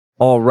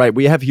All right.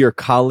 We have here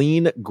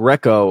Coleen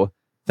Greco.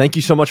 Thank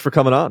you so much for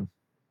coming on.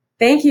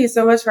 Thank you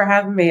so much for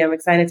having me. I'm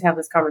excited to have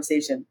this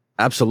conversation.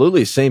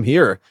 Absolutely. Same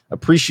here.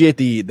 Appreciate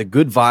the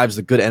good vibes,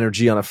 the good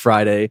energy on a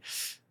Friday.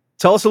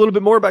 Tell us a little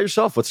bit more about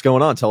yourself. What's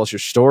going on? Tell us your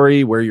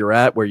story, where you're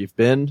at, where you've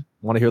been.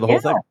 Want to hear the whole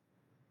thing.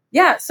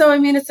 Yeah. So,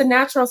 it's a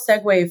natural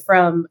segue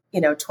from,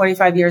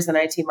 25 years in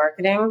IT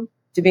marketing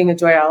to being a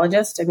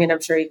joyologist.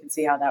 I'm sure you can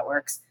see how that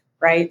works,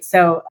 right?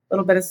 So a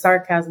little bit of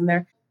sarcasm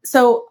there.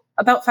 So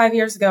about 5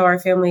 years ago, our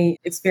family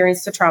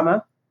experienced a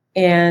trauma,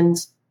 and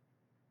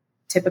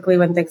typically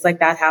when things like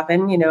that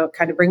happen, it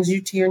kind of brings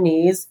you to your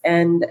knees.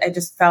 And I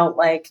just felt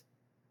like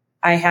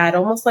I had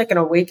almost like an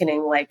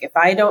awakening. Like if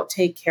I don't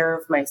take care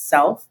of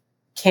myself,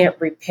 can't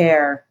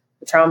repair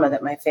the trauma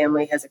that my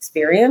family has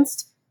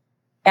experienced.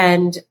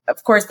 And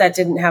of course, that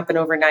didn't happen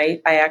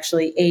overnight. I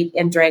actually ate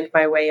and drank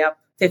my way up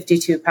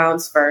 52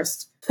 pounds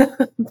first,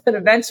 but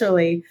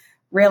eventually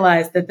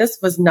realized that this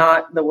was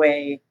not the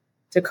way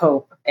to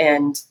cope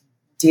and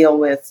deal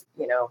with,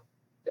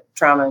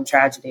 trauma and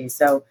tragedy.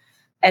 So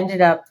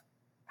ended up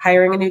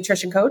hiring a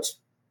nutrition coach.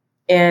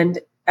 And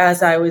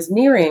as I was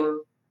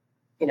nearing,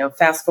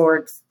 fast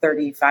forward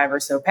 35 or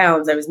so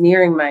pounds, I was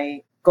nearing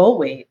my goal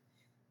weight.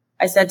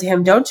 I said to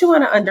him, don't you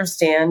want to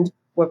understand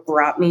what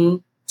brought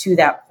me to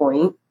that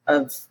point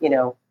of,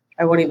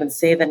 I won't even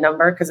say the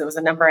number because it was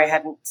a number I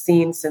hadn't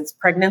seen since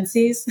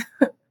pregnancies.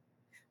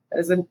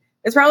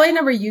 It's probably a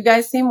number you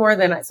guys see more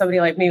than somebody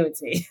like me would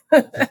see.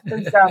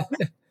 And so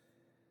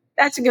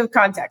that should give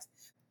context.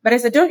 But I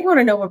said, don't you want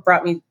to know what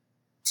brought me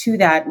to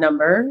that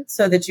number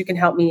so that you can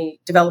help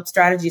me develop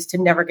strategies to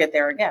never get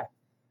there again?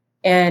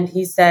 And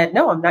he said,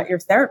 no, I'm not your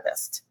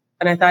therapist.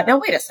 And I thought, no,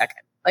 wait a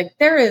second. Like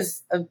there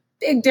is a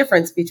big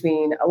difference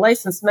between a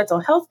licensed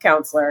mental health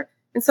counselor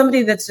and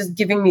somebody that's just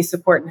giving me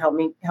support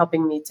and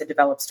helping me to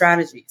develop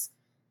strategies.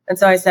 And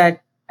so I said,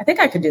 I think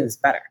I could do this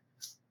better.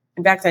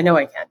 In fact, I know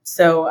I can.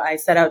 So I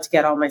set out to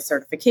get all my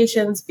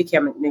certifications,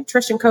 became a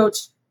nutrition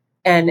coach.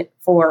 And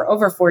for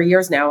over 4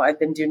 years now, I've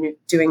been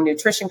doing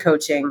nutrition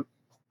coaching,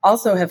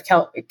 also have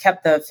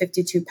kept the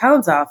 52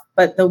 pounds off.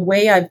 But the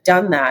way I've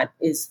done that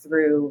is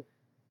through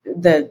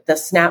the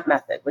SNAP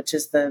method, which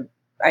is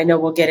I know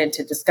we'll get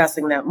into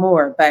discussing that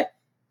more, but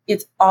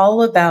it's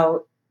all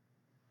about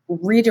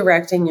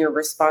redirecting your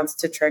response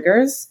to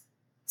triggers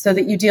so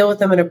that you deal with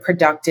them in a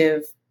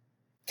productive,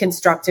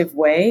 constructive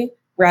way,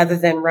 rather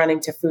than running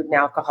to food and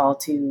alcohol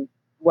to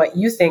what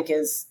you think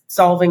is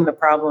solving the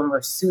problem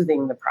or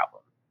soothing the problem.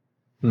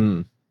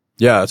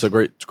 Yeah, it's a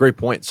great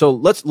point. So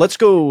let's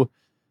go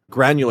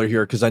granular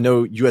here, because I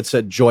know you had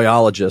said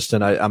joyologist,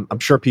 and I'm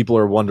sure people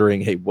are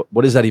wondering, hey,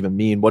 what does that even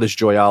mean? What is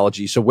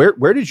joyology? So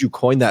where did you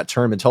coin that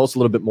term, and tell us a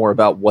little bit more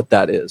about what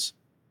that is?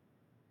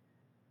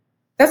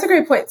 That's a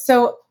great point.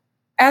 So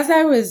as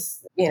I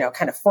was,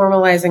 kind of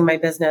formalizing my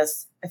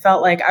business, I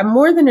felt like I'm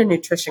more than a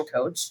nutrition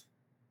coach.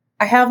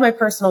 I have my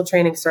personal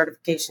training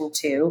certification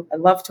too. I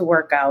love to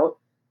work out.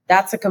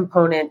 That's a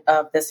component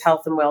of this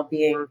health and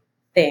well-being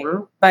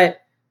thing.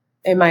 But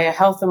am I a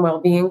health and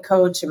well-being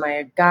coach? Am I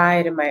a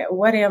guide?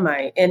 What am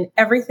I? And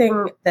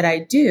everything that I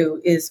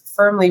do is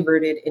firmly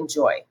rooted in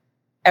joy.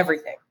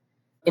 Everything.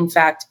 In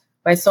fact,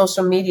 my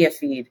social media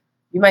feed,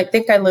 you might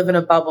think I live in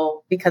a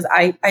bubble because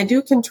I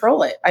do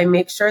control it. I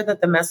make sure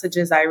that the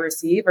messages I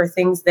receive are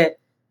things that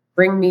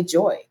bring me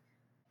joy.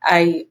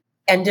 I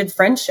ended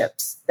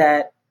friendships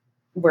that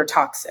were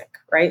toxic,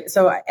 right?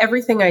 So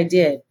everything I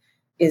did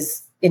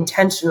is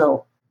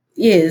intentional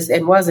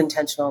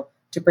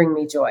to bring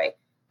me joy.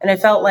 And I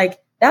felt like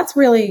that's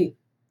really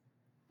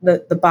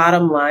the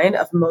bottom line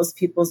of most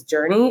people's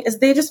journey is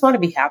they just want to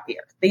be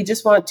happier. They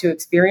just want to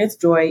experience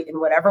joy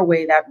in whatever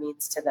way that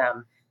means to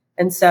them.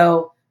 And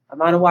so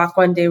I'm on a walk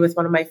one day with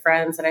one of my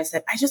friends and I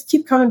said, I just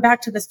keep coming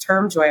back to this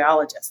term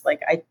joyologist.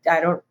 Like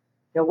I don't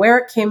know where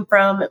it came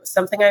from. It was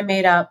something I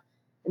made up.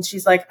 And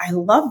she's like, I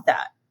love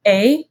that.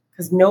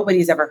 Because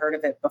nobody's ever heard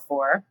of it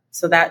before.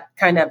 So that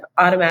kind of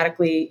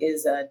automatically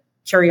is a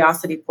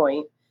curiosity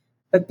point.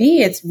 But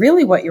B, it's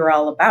really what you're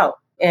all about.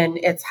 And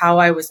it's how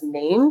I was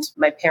named.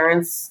 My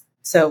parents,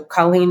 so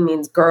Coleen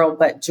means girl,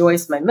 but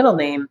Joyce, my middle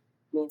name,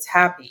 means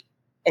happy.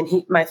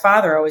 And my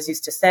father always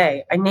used to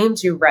say, I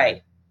named you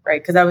right?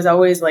 Because I was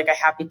always like a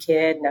happy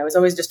kid and I was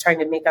always just trying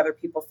to make other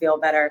people feel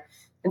better.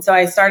 And so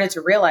I started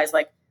to realize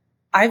like,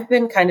 I've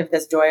been kind of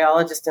this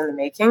joyologist in the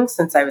making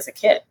since I was a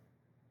kid.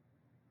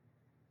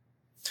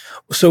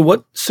 So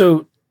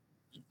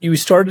you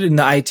started in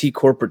the IT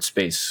corporate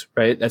space,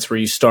 right? That's where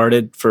you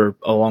started for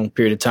a long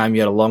period of time.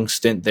 You had a long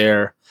stint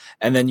there,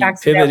 and then you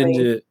pivot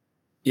into,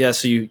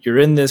 so you're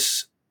in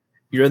this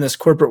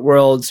corporate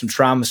world, some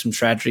trauma, some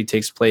tragedy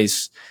takes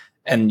place,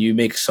 and you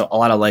make a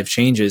lot of life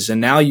changes. And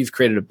now you've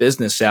created a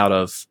business out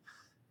of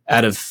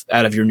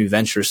your new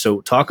venture.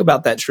 So talk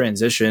about that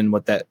transition,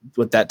 what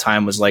that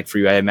time was like for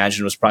you. I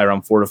imagine it was probably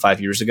around 4 to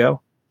 5 years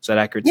ago. Is that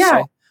accurate to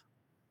say?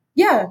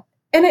 Yeah.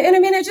 And I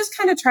mean, I just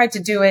kind of tried to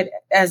do it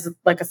as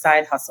like a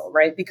side hustle,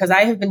 right? Because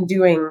I have been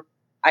doing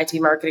IT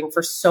marketing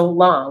for so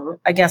long.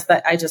 I guess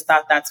that I just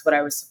thought that's what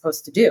I was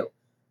supposed to do.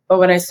 But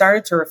when I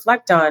started to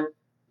reflect on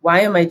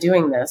why am I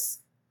doing this?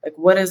 Like,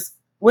 what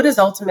is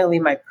ultimately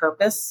my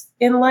purpose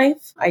in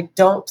life? I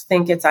don't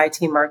think it's IT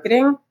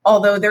marketing,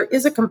 although there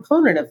is a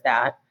component of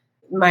that.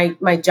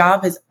 My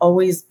job has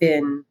always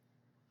been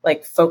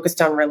like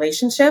focused on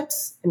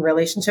relationships and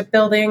relationship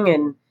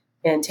building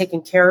and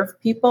taking care of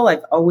people.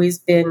 I've always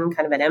been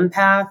kind of an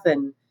empath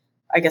and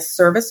I guess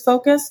service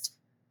focused,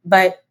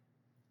 but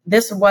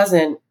this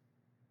wasn't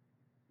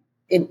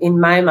in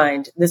my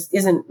mind, this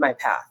isn't my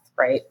path,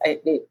 right?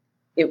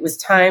 It was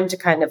time to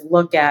kind of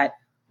look at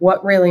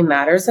what really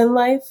matters in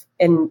life.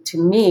 And to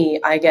me,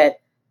 I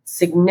get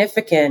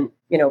significant,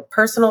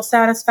 personal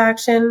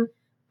satisfaction,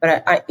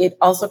 but it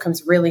also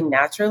comes really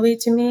naturally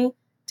to me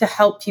to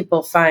help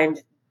people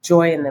find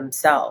joy in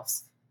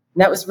themselves.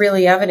 And that was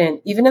really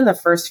evident even in the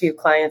first few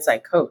clients I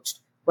coached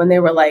when they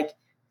were like,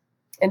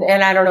 and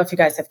I don't know if you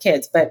guys have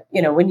kids, but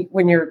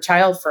when your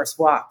child first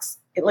walks,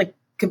 it like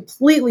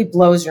completely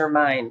blows your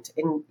mind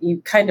and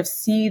you kind of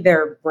see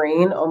their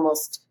brain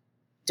almost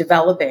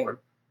developing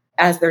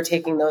as they're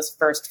taking those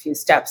first few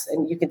steps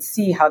and you can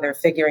see how they're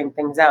figuring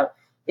things out.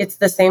 It's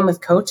the same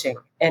with coaching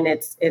and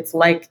it's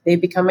like they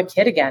become a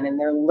kid again and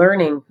they're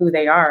learning who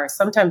they are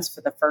sometimes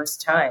for the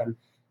first time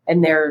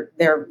and they're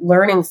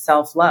learning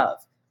self-love.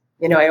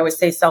 I always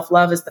say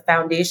self-love is the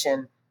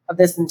foundation of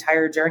this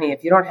entire journey.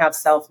 If you don't have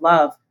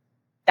self-love,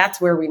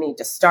 that's where we need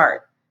to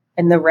start.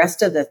 And the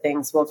rest of the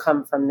things will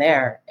come from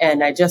there.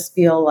 And I just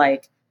feel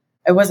like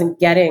I wasn't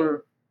getting,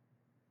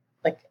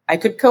 like I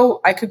could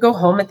go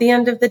home at the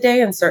end of the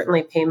day and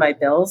certainly pay my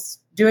bills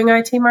doing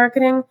IT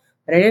marketing,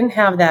 but I didn't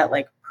have that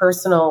like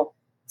personal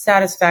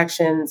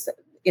satisfactions,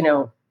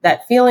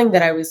 that feeling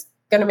that I was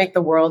going to make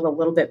the world a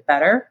little bit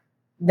better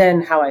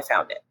than how I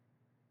found it.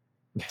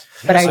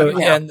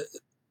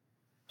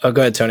 But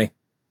go ahead, Tony.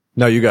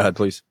 No, you go ahead,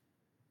 please.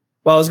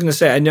 Well, I was going to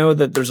say, I know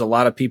that there's a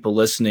lot of people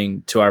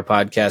listening to our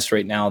podcast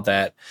right now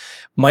that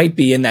might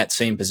be in that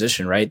same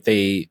position, right?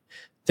 They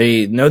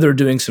know they're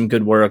doing some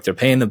good work. They're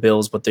paying the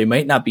bills, but they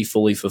might not be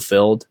fully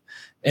fulfilled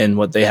in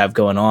what they have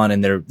going on.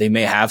 And they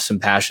may have some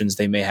passions.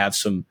 They may have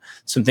some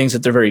things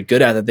that they're very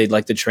good at that they'd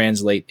like to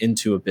translate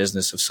into a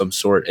business of some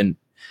sort. And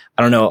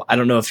I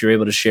don't know if you're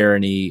able to share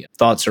any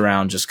thoughts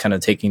around just kind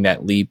of taking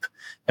that leap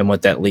and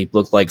what that leap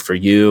looked like for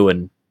you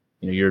and,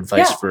 your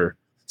advice for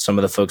some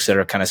of the folks that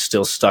are kind of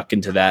still stuck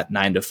into that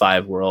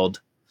 9-to-5 world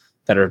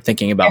that are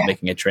thinking about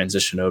making a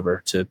transition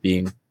over to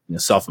being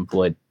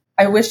self-employed.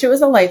 I wish it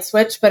was a light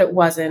switch, but it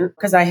wasn't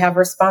because I have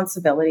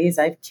responsibilities.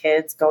 I have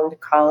kids going to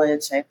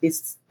college. I have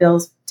these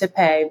bills to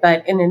pay.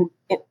 But in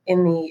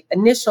the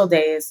initial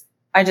days,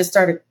 I just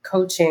started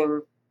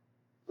coaching,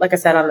 like I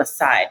said, on the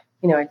side.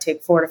 I'd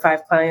take 4 to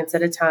 5 clients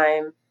at a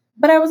time,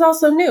 but I was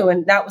also new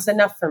and that was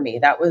enough for me.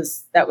 That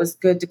was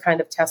good to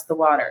kind of test the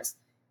waters.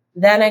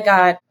 Then I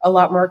got a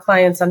lot more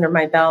clients under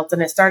my belt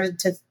and I started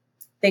to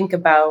think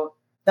about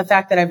the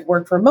fact that I've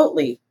worked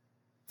remotely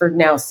for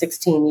now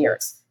 16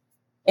 years.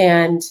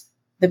 And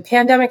the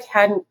pandemic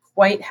hadn't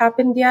quite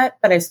happened yet,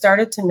 but I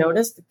started to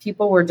notice that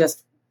people were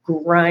just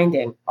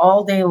grinding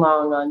all day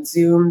long on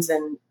Zooms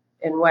and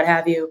what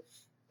have you.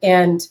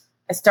 And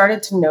I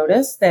started to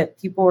notice that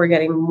people were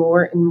getting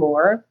more and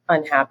more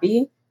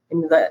unhappy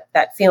and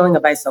that feeling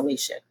of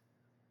isolation.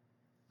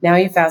 Now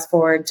you fast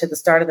forward to the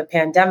start of the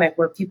pandemic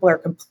where people are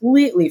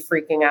completely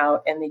freaking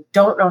out and they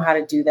don't know how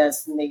to do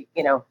this. And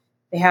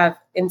they have,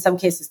 in some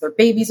cases, their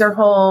babies are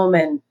home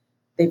and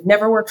they've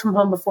never worked from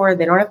home before.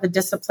 They don't have the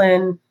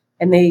discipline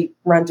and they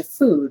run to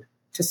food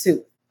to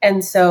soup.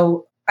 And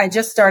so I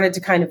just started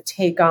to kind of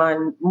take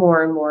on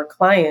more and more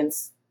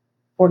clients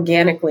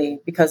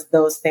organically because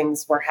those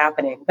things were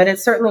happening. But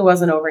it certainly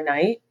wasn't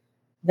overnight.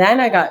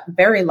 Then I got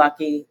very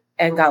lucky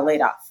and got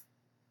laid off.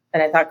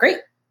 And I thought, great.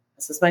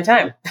 This is my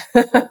time.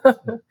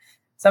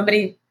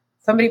 Somebody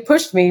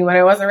pushed me when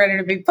I wasn't ready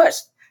to be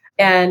pushed.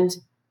 And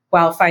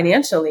while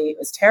financially it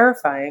was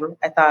terrifying,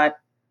 I thought,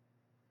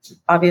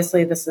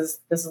 obviously this is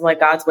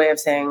like God's way of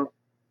saying,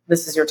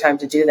 this is your time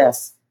to do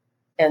this.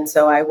 And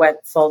so I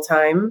went full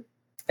time.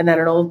 And then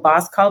an old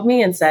boss called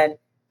me and said,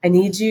 I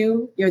need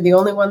you. You're the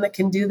only one that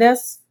can do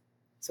this.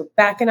 So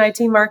back in IT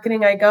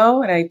marketing I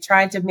go. And I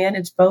tried to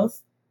manage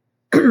both,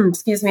 at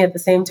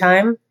the same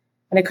time.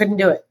 And I couldn't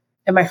do it.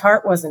 And my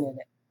heart wasn't in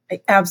it.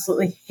 I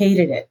absolutely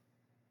hated it,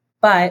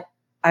 but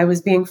I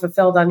was being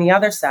fulfilled on the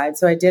other side.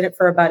 So I did it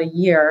for about a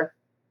year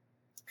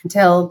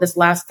until this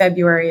last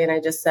February. And I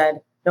just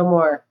said, no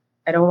more.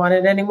 I don't want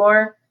it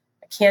anymore.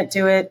 I can't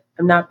do it.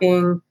 I'm not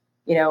being,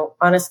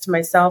 honest to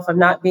myself. I'm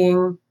not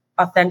being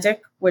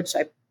authentic, which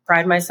I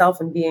pride myself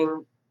in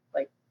being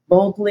like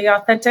boldly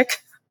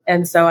authentic.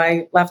 And so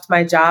I left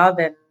my job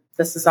and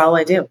this is all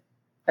I do.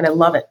 And I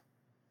love it.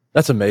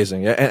 That's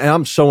amazing. And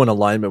I'm so in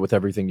alignment with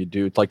everything you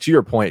do. Like, to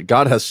your point,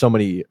 God has so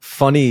many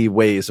funny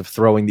ways of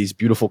throwing these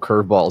beautiful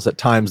curveballs at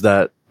times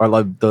that are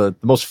like the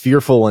most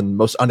fearful and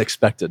most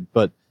unexpected,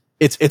 but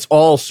it's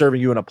all serving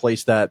you in a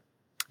place that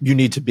you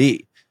need to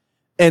be.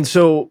 And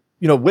so,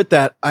 with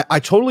that, I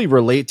totally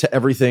relate to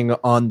everything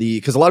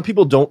because a lot of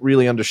people don't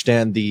really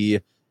understand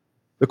the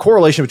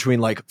correlation between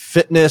like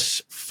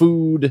fitness,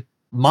 food,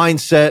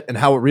 mindset, and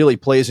how it really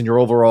plays in your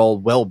overall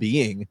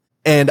well-being.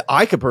 And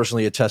I could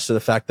personally attest to the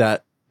fact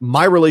that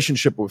my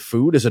relationship with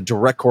food is a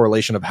direct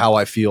correlation of how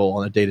I feel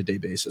on a day-to-day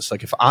basis.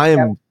 Like if I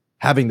am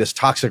having this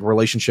toxic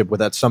relationship with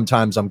that,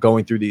 sometimes I'm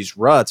going through these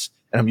ruts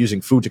and I'm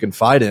using food to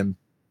confide in,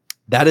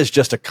 that is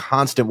just a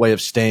constant way of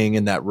staying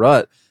in that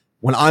rut.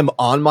 When I'm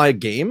on my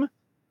game,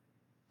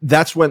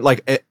 that's when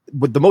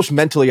with the most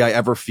mentally I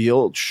ever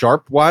feel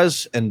sharp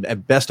wise and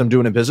at best I'm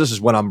doing in business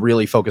is when I'm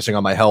really focusing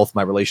on my health,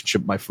 my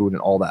relationship, my food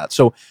and all that.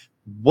 So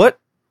what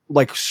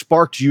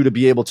sparked you to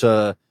be able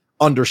to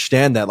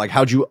understand that? Like,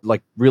 how'd you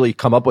really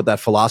come up with that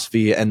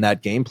philosophy and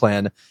that game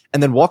plan?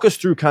 And then walk us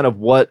through kind of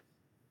what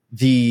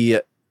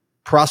the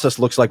process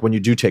looks like when you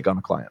do take on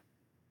a client.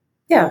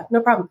 Yeah,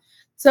 no problem.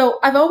 So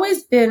I've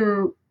always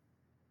been,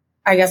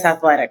 I guess,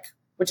 athletic,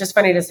 which is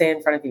funny to say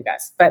in front of you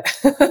guys, but,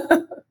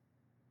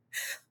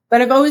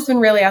 but I've always been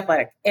really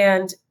athletic.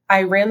 And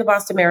I ran the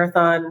Boston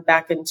Marathon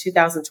back in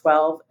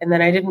 2012, and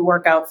then I didn't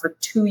work out for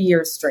 2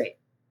 years straight.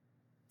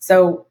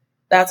 So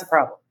that's a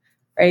problem,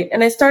 right?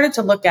 And I started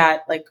to look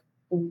at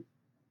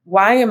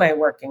why am I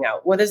working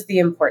out? What is the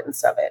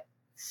importance of it?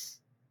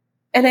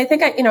 And I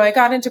think I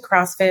got into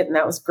CrossFit and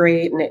that was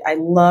great. And I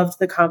loved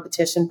the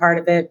competition part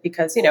of it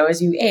because,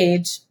 as you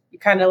age, you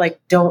kind of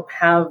don't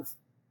have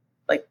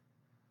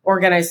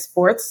organized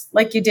sports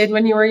like you did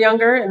when you were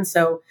younger. And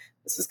so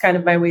this was kind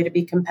of my way to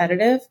be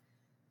competitive.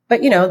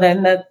 But,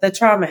 then the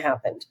trauma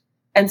happened.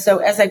 And so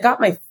as I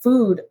got my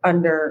food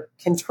under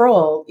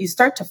control, you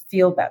start to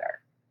feel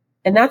better.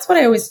 And that's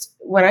what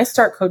when I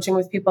start coaching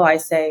with people, I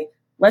say,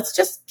 let's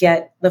just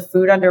get the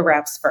food under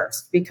wraps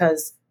first,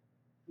 because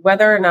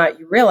whether or not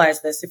you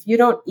realize this, if you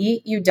don't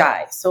eat, you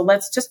die. So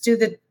let's do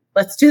the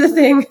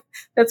thing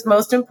that's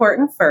most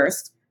important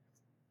first.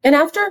 And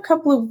after a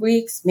couple of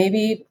weeks,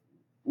 maybe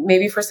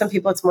for some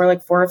people, it's more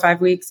like 4 or 5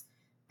 weeks,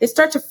 they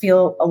start to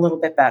feel a little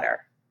bit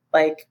better.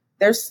 Like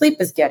their sleep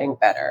is getting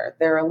better.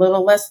 They're a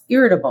little less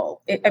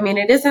irritable. It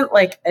isn't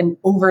like an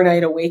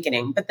overnight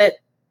awakening, but that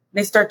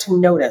they start to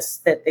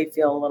notice that they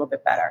feel a little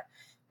bit better.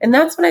 And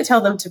that's when I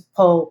tell them to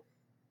pull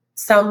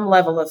some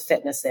level of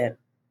fitness in.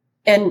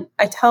 And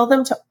I tell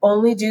them to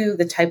only do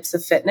the types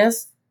of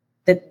fitness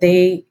that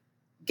they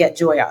get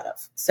joy out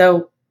of.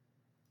 So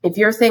if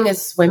your thing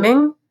is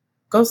swimming,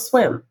 go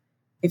swim.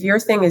 If your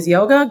thing is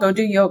yoga, go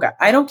do yoga.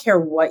 I don't care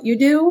what you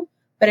do,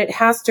 but it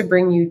has to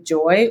bring you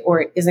joy or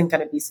it isn't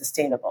going to be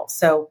sustainable.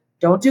 So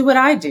don't do what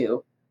I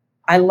do.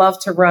 I love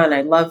to run.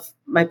 I love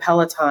my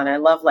Peloton. I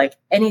love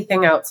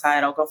anything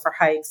outside. I'll go for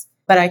hikes,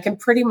 but I can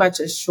pretty much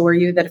assure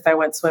you that if I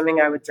went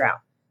swimming, I would drown.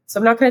 So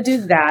I'm not going to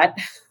do that.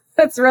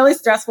 That's really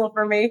stressful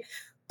for me,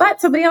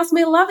 but somebody else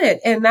may love it.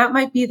 And that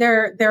might be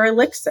their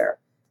elixir.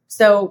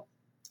 So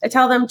I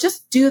tell them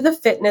just do the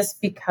fitness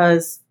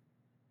because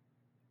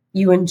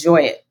you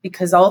enjoy it,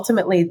 because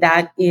ultimately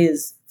that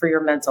is for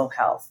your mental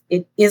health.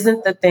 It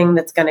isn't the thing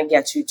that's going to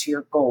get you to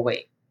your goal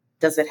weight.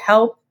 Does it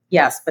help?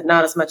 Yes, but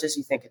not as much as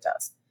you think it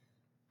does.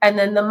 And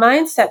then the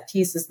mindset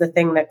piece is the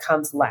thing that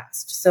comes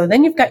last. So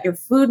then you've got your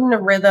food in a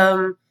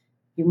rhythm.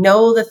 You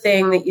know the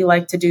thing that you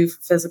like to do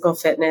for physical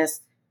fitness.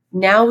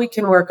 Now we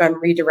can work on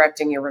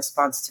redirecting your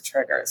response to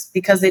triggers,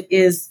 because it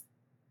is,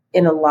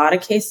 in a lot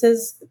of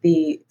cases,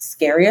 the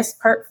scariest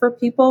part for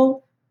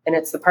people. And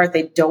it's the part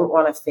they don't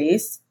want to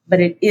face, but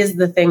it is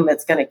the thing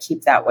that's going to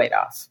keep that weight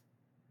off.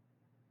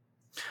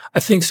 I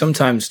think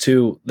sometimes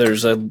too,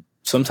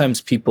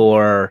 sometimes people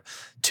are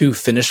too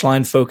finish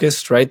line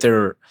focused, right?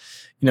 They're,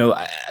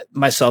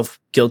 myself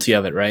guilty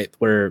of it, right?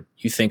 Where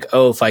you think,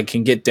 oh, if I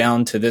can get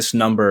down to this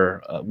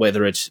number,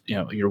 whether it's,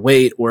 your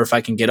weight, or if I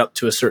can get up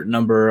to a certain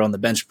number on the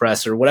bench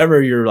press or whatever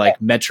your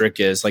metric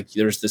is,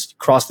 there's this,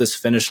 cross this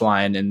finish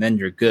line and then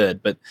you're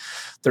good. But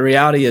the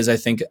reality is I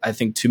think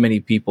too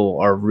many people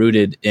are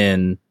rooted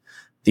in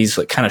these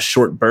kind of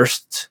short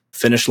burst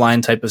finish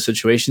line type of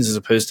situations, as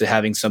opposed to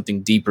having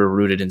something deeper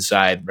rooted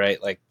inside, right?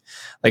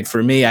 Like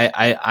for me,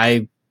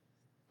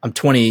 I'm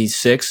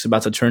 26,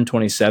 about to turn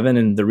 27.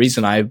 And the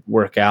reason I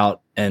work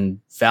out and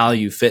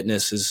value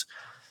fitness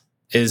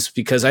is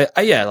because I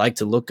like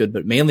to look good,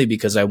 but mainly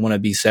because I want to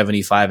be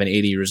 75 and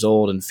 80 years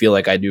old and feel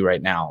like I do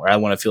right now, or I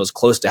want to feel as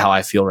close to how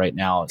I feel right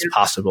now as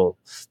possible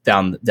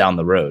down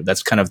the road.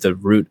 That's kind of the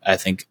route I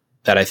think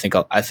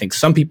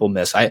some people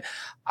miss.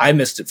 I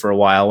missed it for a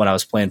while when I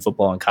was playing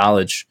football in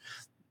college.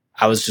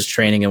 I was just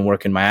training and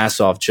working my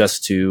ass off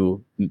just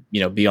to,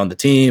 be on the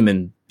team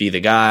and be the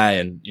guy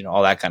and,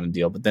 all that kind of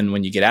deal. But then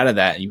when you get out of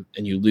that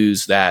and you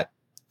lose that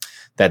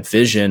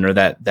vision or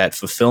that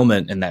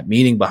fulfillment and that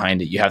meaning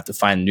behind it, you have to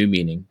find new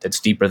meaning that's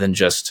deeper than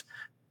just,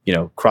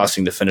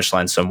 crossing the finish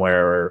line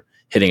somewhere or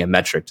hitting a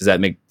metric. Do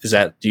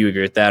you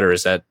agree with that? Or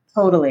is that?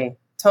 Totally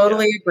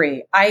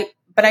agree.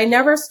 But I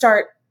never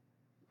start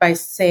by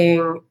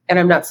saying, and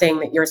I'm not saying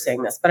that you're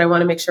saying this, but I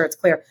want to make sure it's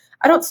clear.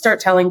 I don't start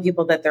telling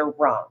people that they're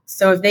wrong.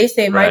 So if they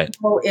say my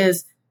goal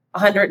is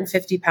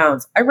 150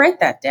 pounds, I write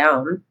that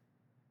down,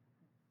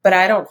 but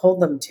I don't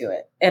hold them to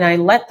it. And I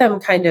let them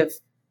kind of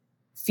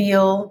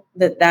feel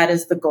that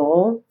is the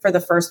goal for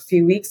the first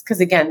few weeks. Cause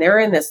again, they're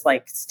in this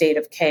state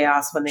of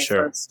chaos when they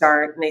first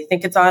start, and they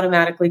think it's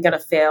automatically going to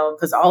fail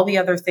because all the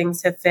other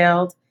things have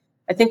failed.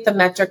 I think the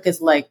metric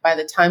is like by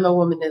the time a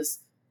woman is,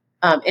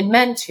 and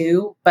men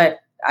too, but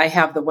I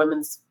have the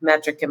women's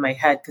metric in my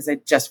head because I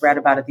just read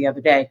about it the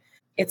other day.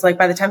 It's like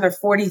by the time they're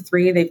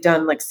 43, they've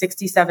done like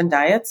 67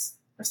 diets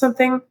or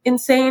something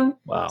insane.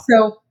 Wow.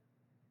 So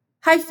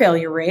high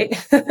failure rate.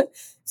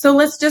 So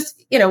let's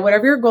just,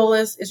 whatever your goal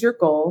is your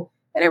goal.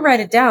 And I write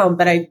it down,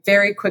 but I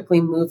very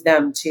quickly move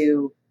them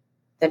to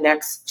the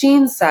next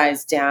jean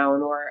size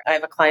down. Or I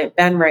have a client,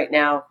 Ben, right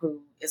now,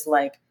 who is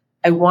like,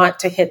 I want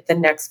to hit the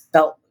next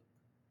belt loop.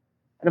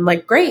 And I'm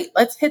like, great,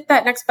 let's hit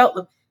that next belt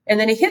loop. And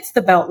then he hits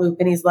the belt loop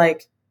and he's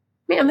like,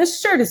 man,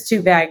 this shirt is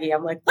too baggy.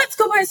 I'm like, let's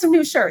go buy some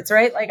new shirts,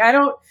 right? Like I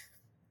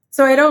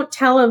don't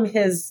tell him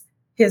his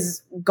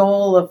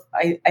goal of,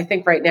 I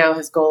think right now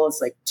his goal is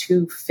like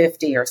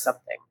 250 or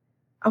something.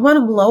 I want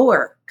him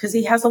lower because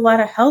he has a lot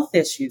of health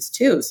issues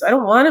too. So I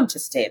don't want him to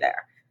stay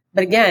there.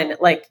 But again,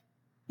 like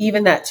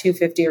even that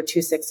 250 or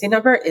 260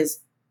 number is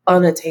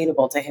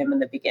unattainable to him in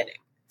the beginning.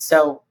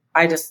 So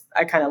I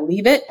kind of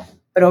leave it,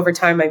 but over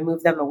time I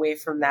move them away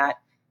from that.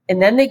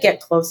 And then they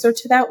get closer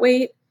to that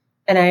weight.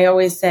 And I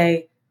always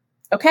say,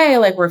 okay,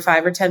 like we're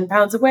 5 or 10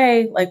 pounds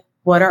away. Like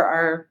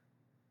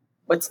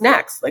what's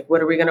next? Like,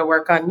 what are we going to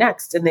work on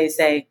next? And they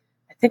say,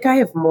 I think I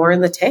have more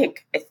in the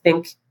tank. I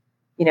think,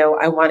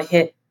 I want to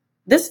hit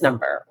this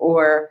number.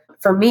 Or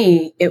for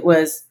me, it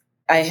was,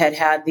 I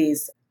had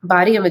these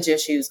body image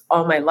issues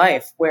all my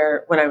life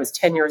where when I was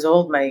 10 years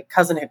old, my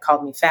cousin had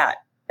called me fat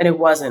and it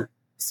wasn't.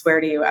 I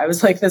swear to you, I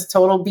was like this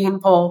total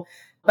beanpole,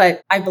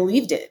 but I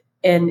believed it.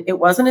 And it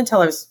wasn't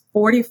until I was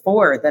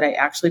 44 that I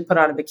actually put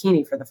on a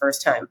bikini for the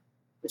first time,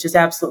 which is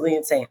absolutely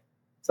insane.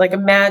 It's like,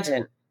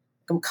 imagine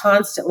I'm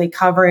constantly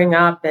covering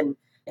up and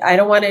I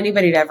don't want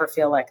anybody to ever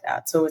feel like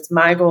that. So it's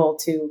my goal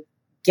to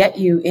get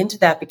you into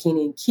that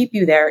bikini and keep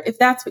you there if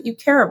that's what you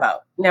care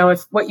about. Now,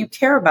 if what you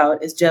care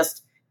about is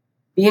just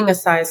being a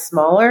size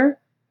smaller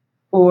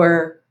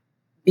or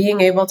being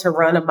able to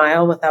run a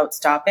mile without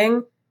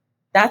stopping,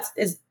 that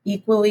is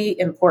equally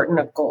important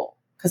a goal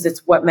because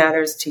it's what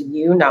matters to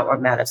you, not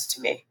what matters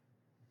to me.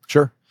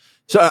 Sure.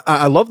 So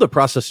I love the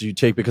process you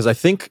take because I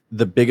think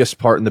the biggest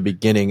part in the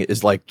beginning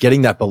is like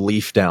getting that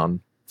belief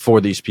down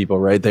for these people,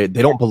 right? They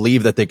don't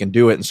believe that they can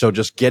do it. And so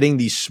just getting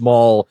these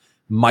small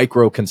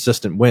micro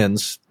consistent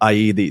wins,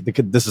 i.e.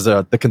 this is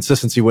the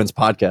Consistency Wins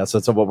podcast.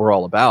 That's what we're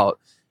all about.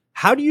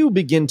 How do you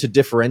begin to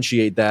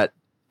differentiate that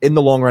in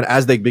the long run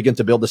as they begin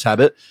to build this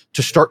habit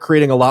to start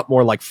creating a lot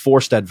more like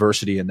forced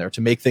adversity in there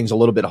to make things a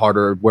little bit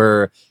harder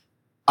where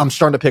I'm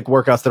starting to pick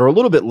workouts that are a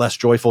little bit less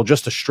joyful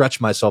just to stretch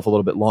myself a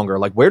little bit longer?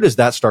 Like where does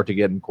that start to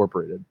get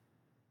incorporated?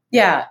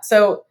 Yeah.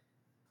 So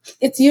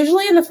it's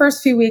usually in the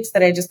first few weeks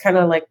that I just kind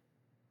of like,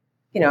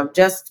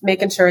 just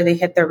making sure they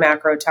hit their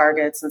macro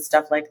targets and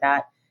stuff like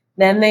that.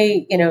 Then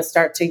they,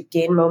 start to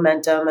gain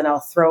momentum and I'll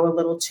throw a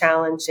little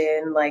challenge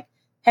in like,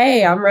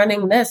 hey, I'm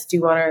running this. Do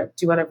you want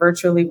to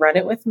virtually run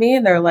it with me?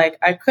 And they're like,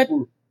 I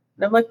couldn't.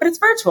 And I'm like, but it's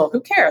virtual. Who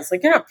cares?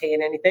 Like, you're not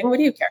paying anything. What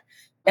do you care?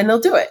 And they'll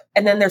do it.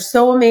 And then they're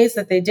so amazed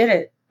that they did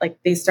it. Like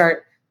they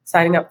start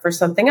signing up for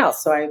something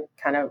else. So I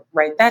kind of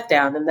write that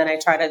down. And then I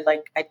try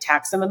to I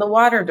tax them in the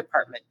water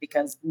department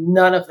because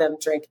none of them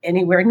drink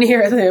anywhere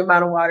near the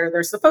amount of water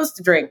they're supposed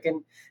to drink.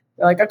 And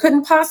they're like, I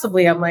couldn't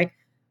possibly. I'm like,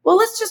 well,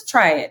 let's just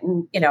try it.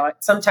 And,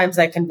 sometimes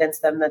I convince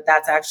them that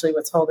that's actually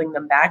what's holding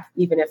them back,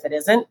 even if it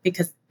isn't,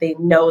 because they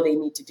know they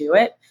need to do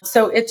it.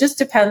 So it just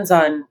depends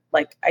on,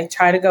 I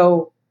try to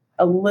go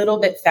a little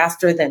bit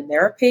faster than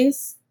their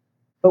pace.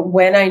 But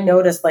when I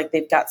notice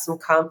they've got some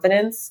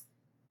confidence,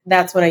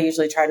 that's when I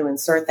usually try to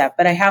insert that.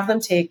 But I have them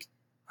take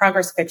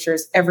progress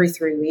pictures every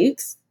 3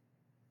 weeks,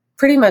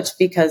 pretty much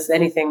because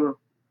anything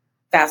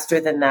faster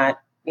than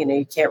that,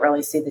 you can't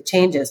really see the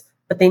changes,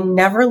 but they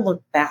never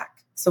look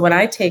back. So when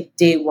I take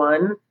day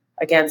 1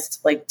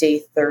 against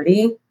day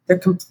 30, they're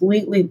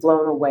completely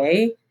blown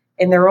away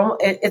and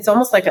it's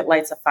almost like it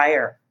lights a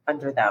fire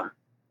under them.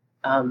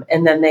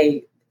 And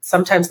then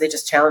sometimes they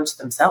just challenge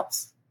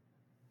themselves.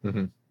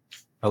 Mm-hmm.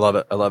 I love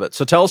it.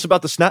 So tell us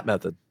about the SNAP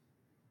method.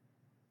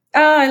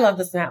 Oh, I love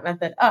the SNAP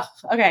method. Oh,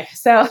 okay.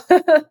 So,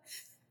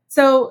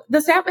 so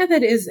the SNAP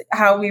method is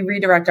how we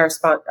redirect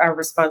our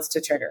response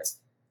to triggers.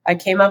 I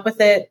came up with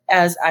it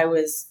as I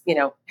was,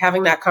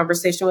 having that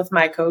conversation with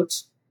my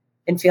coach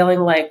and feeling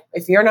like,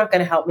 if you're not going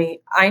to help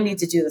me, I need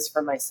to do this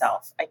for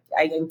myself.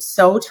 I am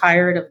so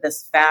tired of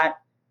this I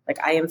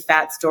am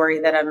fat story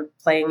that I'm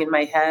playing in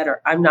my head,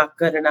 or I'm not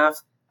good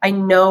enough. I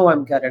know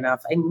I'm good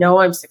enough. I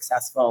know I'm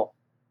successful.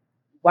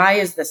 Why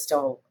is this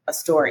still a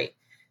story?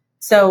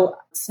 So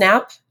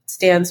SNAP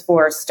stands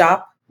for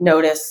stop,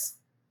 notice,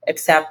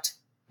 accept,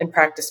 and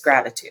practice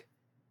gratitude.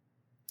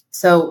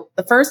 So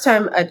the first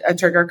time a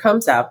trigger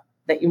comes up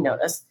that you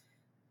notice,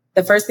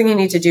 the first thing you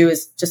need to do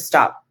is just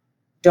stop.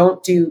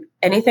 Don't do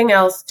anything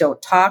else. Don't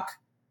talk.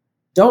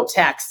 Don't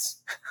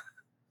text.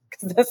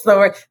 That's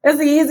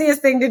the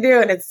easiest thing to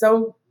do. And it's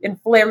so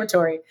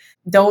inflammatory.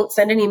 Don't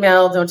send an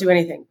email. Don't do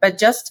anything, but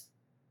just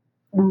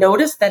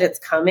notice that it's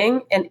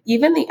coming. And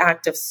even the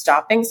act of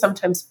stopping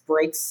sometimes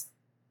breaks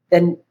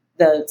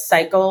the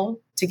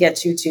cycle to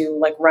get you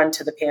to run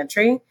to the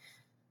pantry.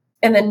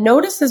 And then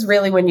notice is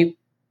really when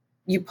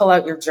you pull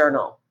out your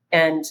journal.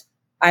 And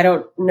I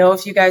don't know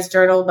if you guys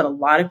journal, but a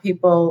lot of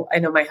people, I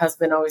know my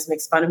husband always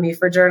makes fun of me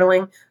for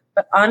journaling,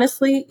 but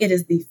honestly, it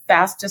is the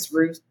fastest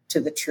route to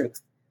the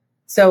truth.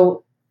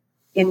 So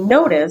in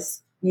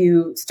notice,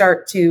 you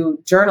start to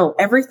journal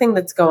everything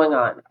that's going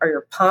on. Are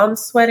your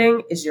palms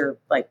sweating? Is your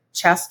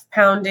chest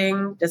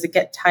pounding? Does it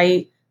get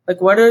tight?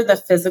 What are the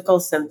physical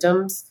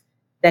symptoms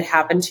that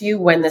happen to you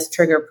when this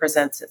trigger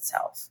presents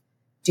itself?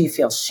 Do you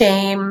feel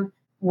shame?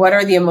 What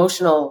are the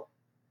emotional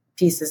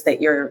pieces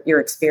that you're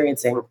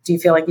experiencing? Do you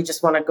feel like you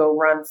just want to go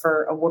run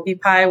for a whoopie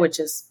pie, which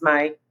is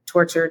my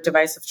torture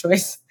device of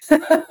choice?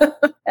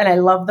 And I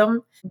love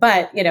them.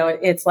 But,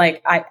 it's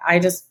like, I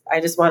just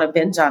want to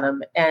binge on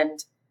them.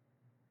 And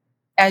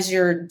as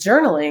you're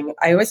journaling,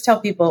 I always tell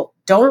people,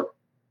 don't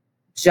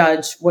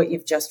judge what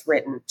you've just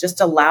written. Just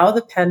allow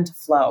the pen to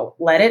flow.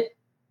 Let it,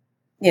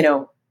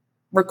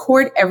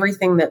 record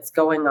everything that's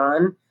going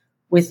on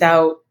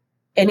without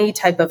any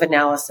type of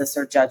analysis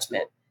or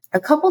judgment. A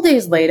couple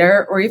days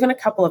later, or even a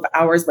couple of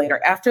hours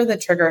later, after the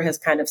trigger has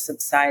kind of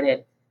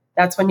subsided,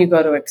 that's when you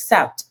go to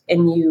accept.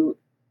 And you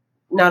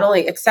not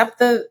only accept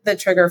the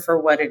trigger for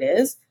what it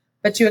is,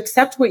 but you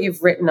accept what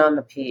you've written on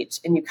the page.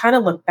 And you kind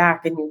of look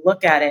back and you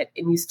look at it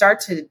and you start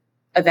to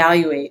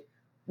evaluate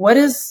what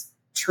is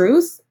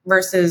truth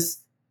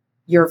versus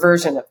your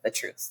version of the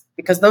truth,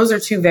 because those are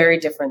two very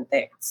different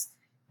things.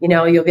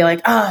 You'll be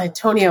like,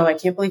 Antonio, I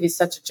can't believe he's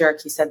such a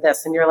jerk. He said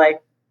this. And you're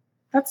like,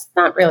 that's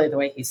not really the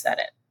way he said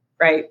it.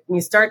 Right. And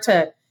you start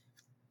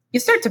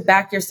to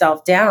back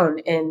yourself down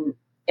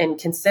and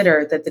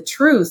consider that the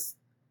truth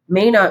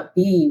may not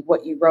be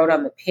what you wrote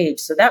on the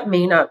page. So that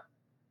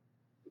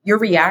your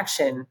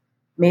reaction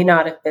may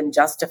not have been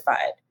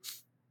justified.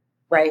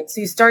 Right.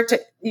 So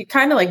you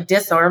kind of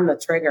disarm the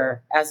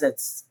trigger as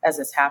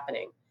it's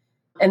happening.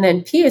 And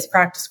then P is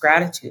practice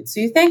gratitude. So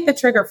you thank the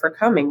trigger for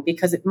coming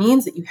because it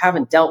means that you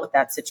haven't dealt with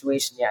that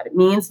situation yet. It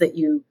means that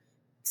you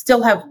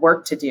still have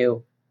work to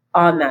do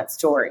on that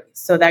story.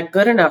 So that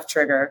good enough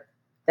trigger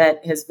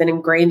that has been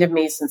ingrained in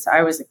me since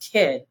I was a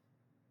kid,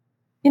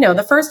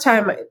 the first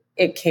time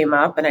it came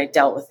up and I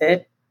dealt with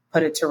it,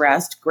 put it to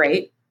rest,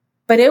 great.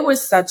 But it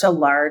was such a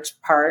large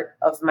part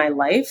of my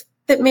life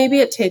that maybe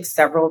it takes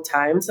several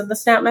times in the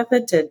SNAP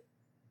method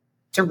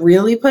to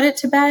really put it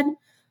to bed.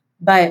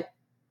 But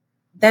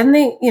then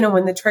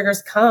when the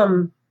triggers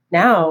come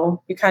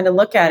now, you kind of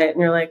look at it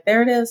and you're like,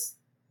 there it is.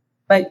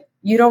 But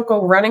you don't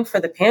go running for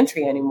the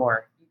pantry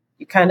anymore.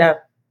 You kind of,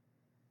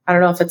 I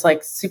don't know if it's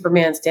like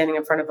Superman standing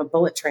in front of a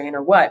bullet train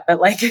or what, but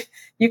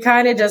you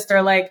kind of just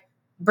are like,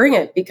 bring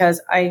it,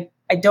 because I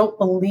don't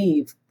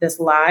believe this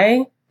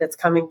lie that's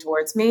coming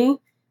towards me.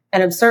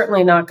 And I'm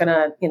certainly not going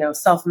to,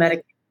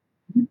 self-medicate.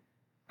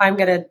 I'm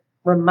going to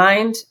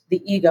remind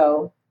the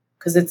ego,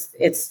 because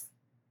it's,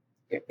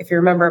 if you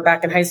remember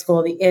back in high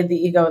school, the id, the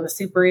ego, and the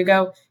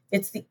superego,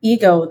 it's the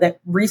ego that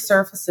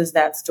resurfaces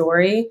that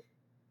story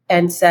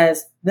and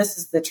says, this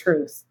is the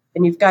truth.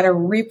 And you've got to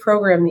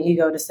reprogram the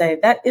ego to say,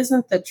 that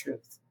isn't the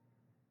truth.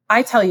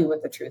 I tell you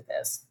what the truth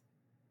is.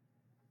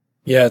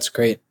 Yeah, that's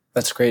great.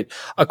 That's great.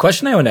 A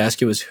question I want to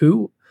ask you is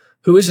who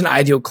is an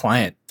ideal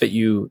client that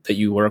you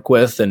work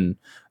with, and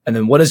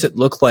then what does it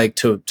look like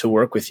to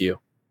work with you?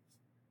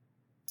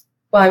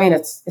 Well, I mean,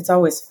 it's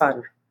always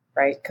fun,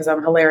 right? Because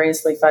I'm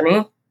hilariously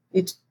funny.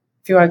 If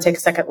you want to take a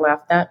second and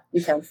laugh at that,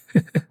 you can.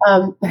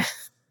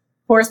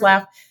 Force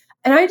laugh.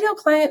 An ideal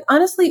client,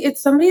 honestly,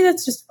 it's somebody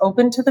that's just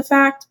open to the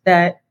fact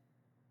that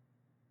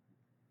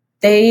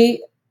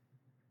they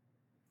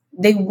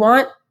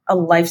want a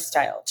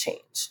lifestyle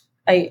change.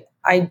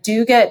 I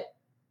do get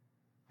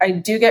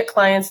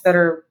clients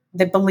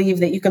that believe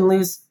that you can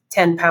lose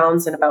 10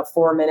 pounds in about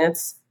 4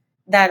 minutes.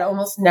 That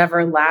almost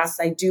never lasts.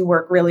 I do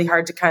work really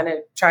hard to kind of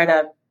try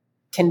to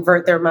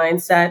convert their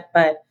mindset,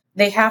 but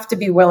they have to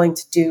be willing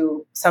to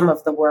do some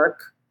of the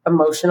work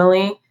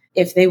emotionally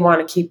if they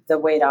want to keep the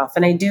weight off.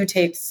 And I do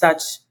take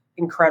such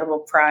incredible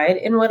pride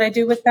in what I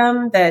do with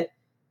them that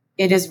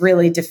it is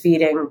really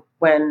defeating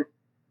when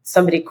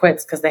somebody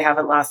quits because they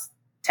haven't lost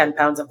 10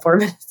 pounds in 4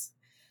 minutes.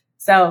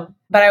 So,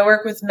 but I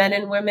work with men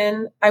and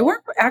women. I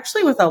work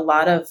actually with a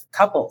lot of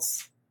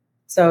couples.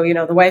 So,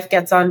 the wife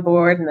gets on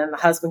board and then the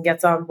husband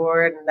gets on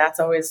board. And that's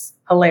always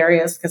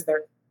hilarious because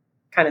they're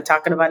kind of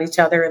talking about each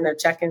other in their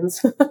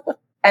check-ins.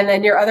 And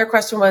then your other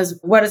question was,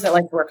 what is it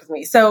like to work with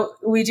me? So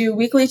we do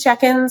weekly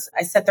check-ins.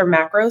 I set their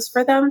macros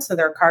for them. So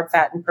their carb,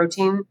 fat, and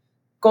protein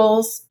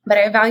goals. But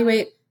I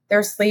evaluate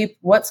their sleep,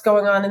 what's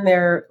going on in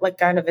their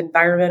kind of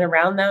environment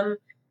around them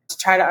to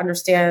try to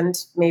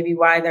understand maybe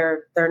why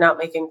they're not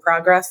making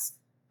progress.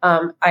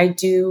 I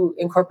do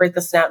incorporate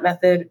the SNAP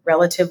method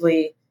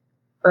relatively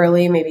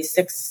early, maybe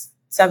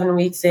 6-7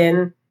 weeks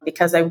in,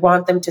 because I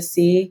want them to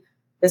see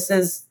this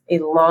is a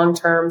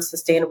long-term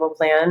sustainable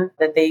plan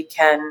that they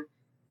can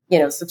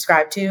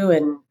subscribe to.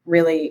 And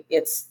really,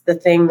 it's the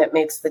thing that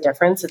makes the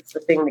difference. It's the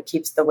thing that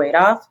keeps the weight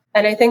off.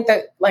 And I think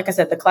that, like I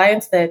said, the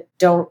clients that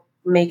don't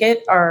make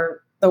it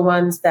are the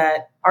ones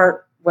that aren't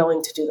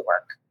willing to do the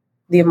work,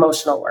 the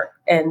emotional work.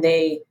 And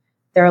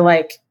they're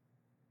like,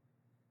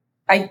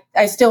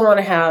 I still want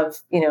to have,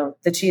 the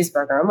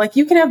cheeseburger. I'm like,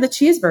 you can have the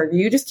cheeseburger.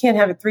 You just can't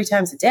have it 3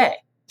 times a day.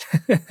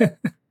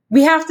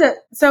 We have to.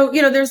 So,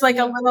 there's like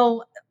a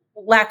little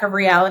lack of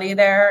reality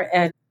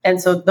there. And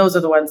so those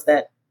are the ones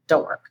that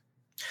don't work.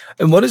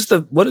 And what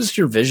is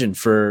your vision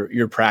for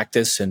your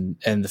practice and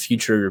the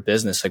future of your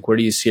business? Like, where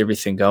do you see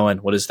everything going?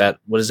 What does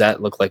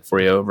that look like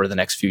for you over the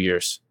next few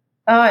years?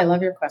 Oh, I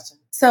love your question.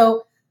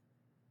 So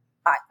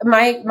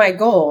my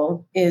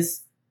goal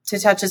is to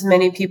touch as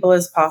many people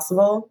as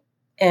possible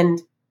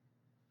and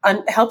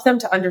help them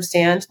to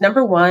understand,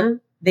 number one,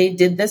 they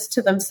did this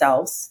to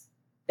themselves.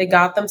 They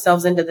got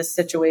themselves into this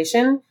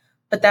situation.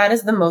 But that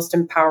is the most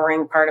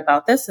empowering part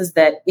about this, is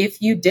that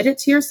if you did it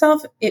to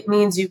yourself, it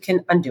means you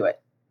can undo it.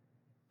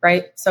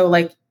 Right? So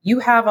like, you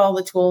have all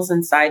the tools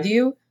inside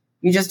you.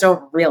 You just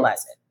don't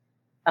realize it.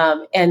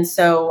 And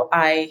so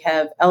I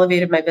have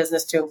elevated my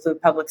business to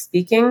include public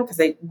speaking because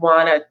I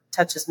want to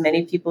touch as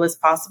many people as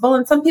possible.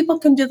 And some people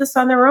can do this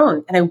on their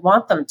own, and I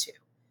want them to.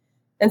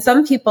 And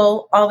some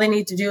people, all they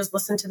need to do is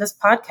listen to this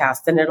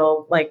podcast, and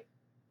it'll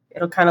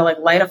kind of like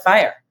light a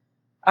fire.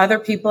 Other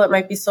people, it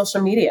might be social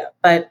media,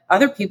 but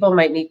other people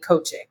might need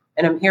coaching,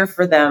 and I'm here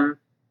for them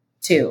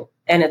too.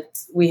 And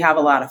we have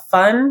a lot of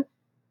fun,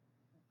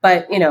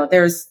 but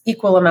there's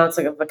equal amounts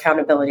of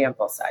accountability on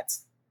both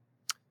sides.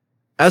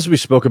 As we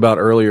spoke about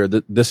earlier,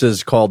 this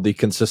is called the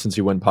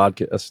Consistency Wins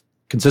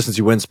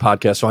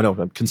podcast. So I know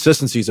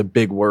consistency is a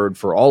big word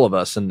for all of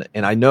us. And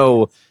I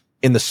know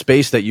in the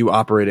space that you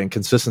operate in,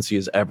 consistency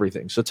is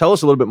everything. So tell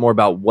us a little bit more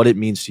about what it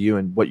means to you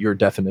and what your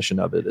definition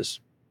of it is.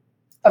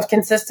 Of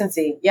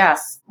consistency.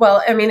 Yes.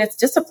 Well, I mean, it's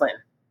discipline,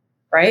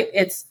 right?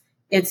 It's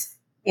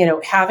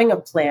having a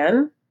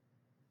plan.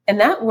 And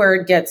that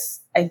word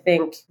gets, I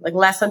think, like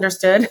less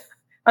understood,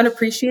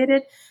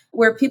 unappreciated,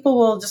 where people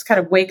will just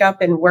kind of wake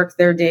up and work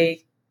their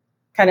day,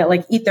 kind of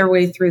like eat their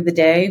way through the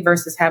day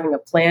versus having a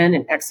plan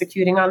and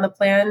executing on the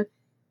plan,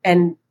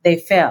 and they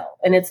fail.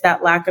 And it's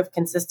that lack of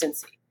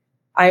consistency.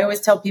 I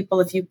always tell people,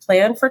 if you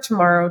plan for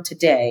tomorrow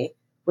today,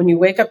 when you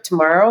wake up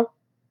tomorrow,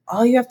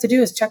 all you have to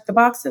do is check the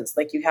boxes.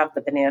 Like, you have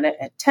the banana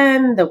at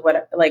 10,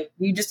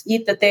 you just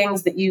eat the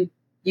things that you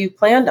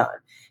planned on.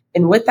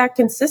 And with that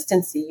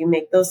consistency, you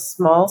make those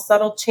small,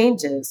 subtle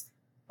changes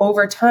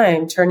over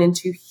time turn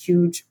into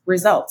huge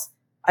results.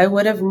 I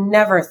would have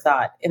never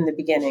thought in the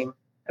beginning.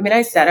 I mean,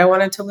 I said I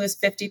wanted to lose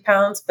 50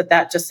 pounds, but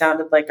that just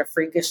sounded like a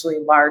freakishly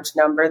large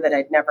number that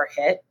I'd never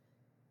hit.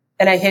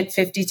 And I hit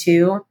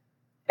 52,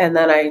 and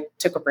then I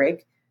took a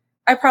break.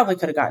 I probably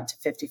could have gotten to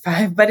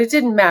 55, but it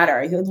didn't matter.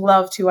 I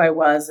loved who I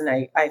was, and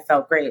I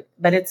felt great.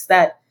 But it's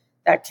that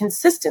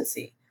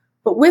consistency.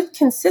 But with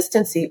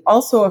consistency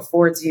also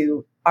affords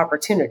you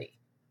opportunity.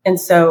 And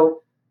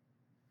so,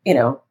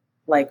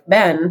 like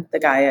Ben, the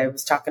guy I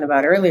was talking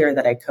about earlier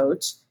that I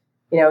coach,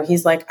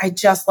 he's like, I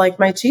just like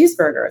my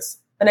cheeseburgers.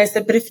 And I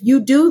said, but if you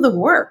do the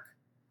work,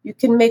 you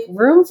can make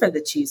room for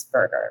the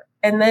cheeseburger.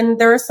 And then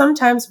there are some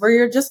times where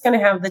you're just going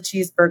to have the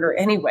cheeseburger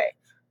anyway,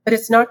 but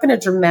it's not going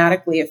to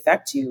dramatically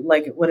affect you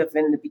like it would have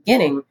in the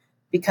beginning,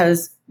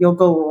 because you'll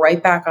go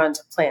right back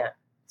onto plan.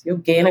 So you'll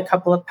gain a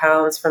couple of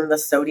pounds from the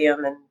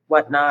sodium and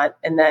whatnot.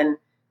 And then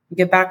you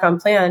get back on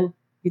plan,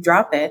 you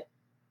drop it,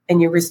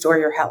 and you restore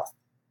your health.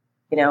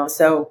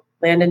 So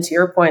Landon, to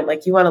your point,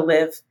 like, you want to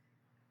live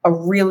a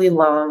really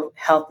long,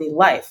 healthy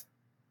life.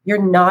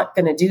 You're not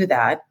going to do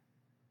that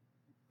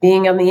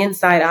being on the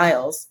inside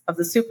aisles of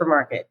the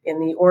supermarket, in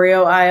the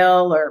Oreo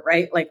aisle, or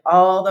right, like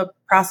all the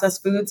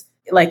processed foods.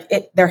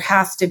 There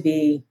has to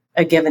be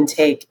a give and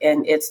take.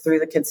 And it's through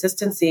the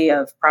consistency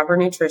of proper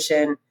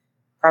nutrition,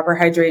 proper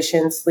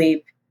hydration,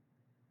 sleep,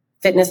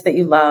 fitness that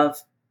you love,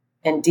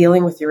 and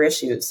dealing with your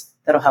issues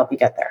that'll help you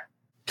get there.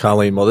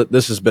 Coleen, well,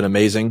 this has been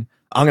amazing.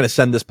 I'm going to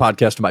send this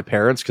podcast to my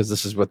parents because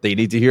this is what they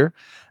need to hear.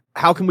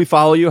 How can we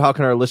follow you? How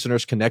can our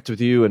listeners connect with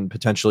you and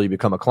potentially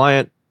become a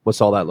client? What's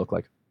all that look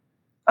like?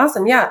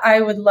 Awesome. Yeah, I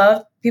would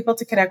love people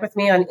to connect with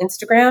me on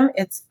Instagram.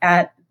 It's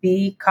at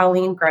the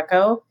Coleen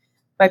Greco.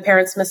 My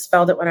parents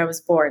misspelled it when I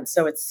was born.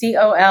 So it's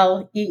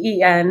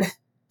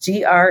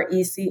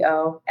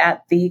COLEENGRECO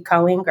at the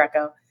Coleen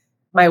Greco.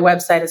 My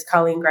website is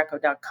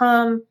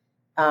ColeenGreco.com.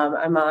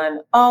 I'm on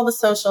all the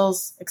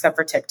socials except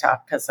for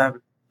TikTok because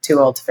I'm too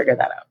old to figure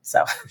that out.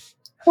 So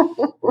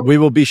we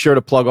will be sure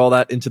to plug all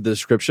that into the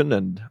description.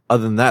 And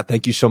other than that,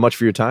 thank you so much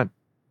for your time.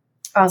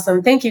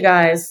 Awesome. Thank you,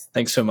 guys.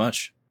 Thanks so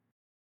much.